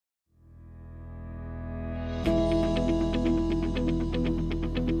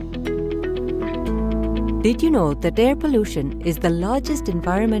Did you know that air pollution is the largest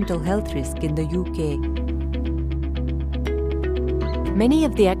environmental health risk in the UK? Many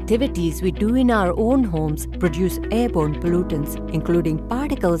of the activities we do in our own homes produce airborne pollutants, including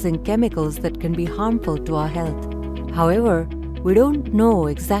particles and chemicals that can be harmful to our health. However, we don't know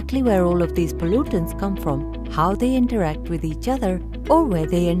exactly where all of these pollutants come from, how they interact with each other, or where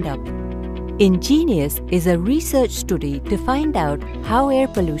they end up. INGENIOUS is a research study to find out how air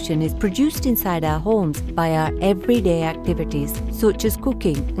pollution is produced inside our homes by our everyday activities, such as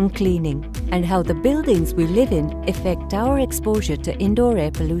cooking and cleaning, and how the buildings we live in affect our exposure to indoor air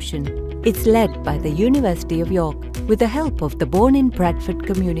pollution. It's led by the University of York with the help of the Born in Bradford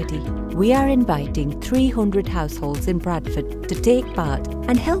community. We are inviting 300 households in Bradford to take part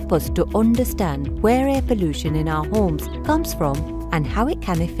and help us to understand where air pollution in our homes comes from and how it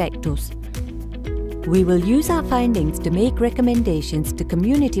can affect us. We will use our findings to make recommendations to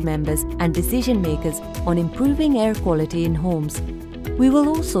community members and decision makers on improving air quality in homes. We will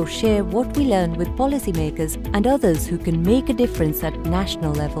also share what we learn with policymakers and others who can make a difference at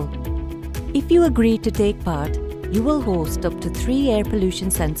national level. If you agree to take part, you will host up to 3 air pollution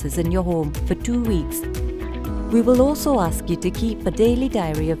sensors in your home for 2 weeks. We will also ask you to keep a daily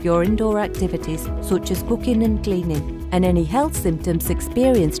diary of your indoor activities, such as cooking and cleaning, and any health symptoms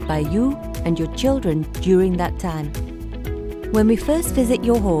experienced by you and your children during that time. When we first visit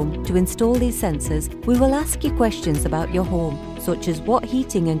your home to install these sensors, we will ask you questions about your home, such as what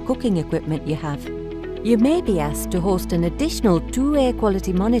heating and cooking equipment you have. You may be asked to host an additional 2 air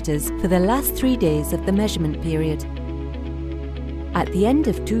quality monitors for the last 3 days of the measurement period. At the end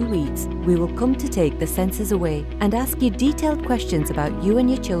of 2 weeks, we will come to take the sensors away and ask you detailed questions about you and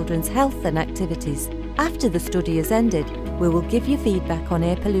your children's health and activities. After the study has ended, we will give you feedback on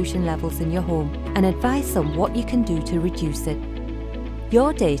air pollution levels in your home and advice on what you can do to reduce it.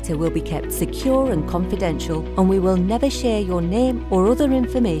 Your data will be kept secure and confidential, and we will never share your name or other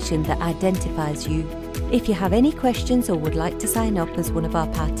information that identifies you. If you have any questions or would like to sign up as one of our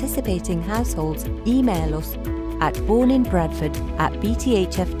participating households, email us at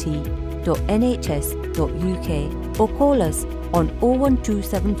borninbradford@bthft.nhs.uk or call us on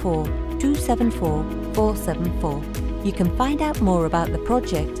 01274 274 474. You can find out more about the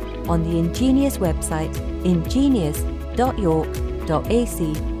project on the INGENIOUS website,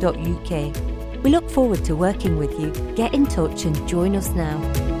 ingenious.york.ac.uk. We look forward to working with you. Get in touch and join us now.